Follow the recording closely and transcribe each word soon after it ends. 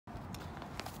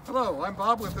Hello, I'm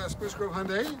Bob with Spruce Grove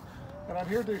Hyundai, and I'm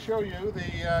here to show you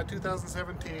the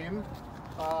 2017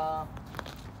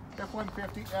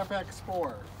 F-150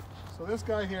 FX4. So this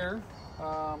guy here,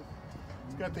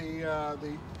 it's got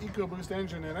the EcoBoost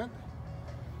engine in it.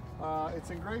 It's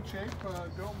in great shape.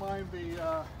 Don't mind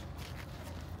the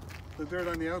dirt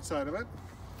on the outside of it.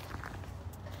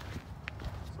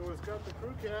 So it's got the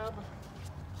crew cab,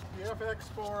 the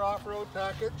FX4 off-road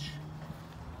package.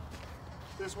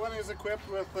 This one is equipped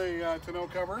with a tonneau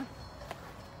cover,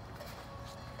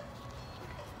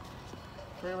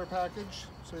 trailer package,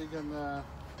 so you can, I'm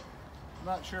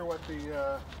not sure what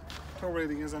the tow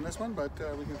rating is on this one, but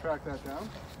we can track that down.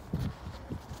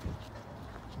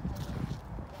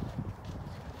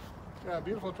 Yeah,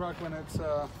 beautiful truck when it's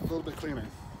a little bit cleaner.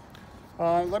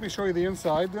 Let me show you the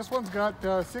inside. This one's got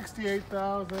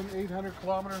 68,800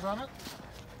 kilometers on it.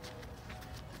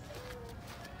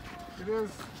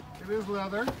 It is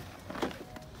leather,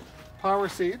 power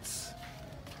seats,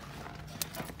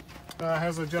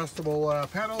 has adjustable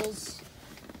pedals,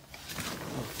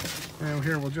 and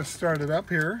here we'll just start it up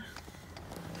here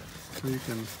so you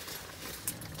can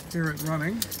hear it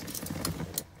running.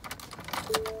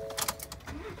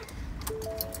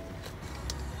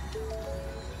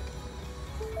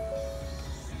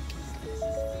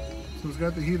 So it's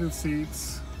got the heated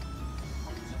seats,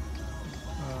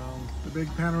 the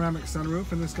big panoramic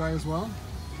sunroof in this guy as well.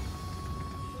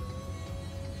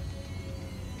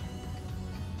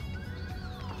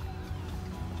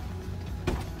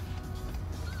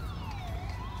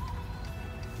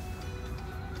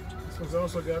 So it's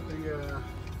also got the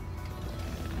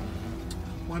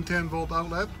 110 volt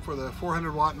outlet for the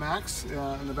 400 watt max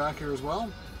in the back here as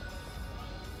well.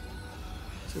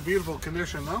 It's a beautiful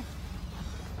condition though.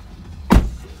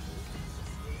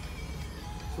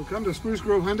 So come to Spruce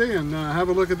Grove Hyundai and have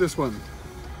a look at this one.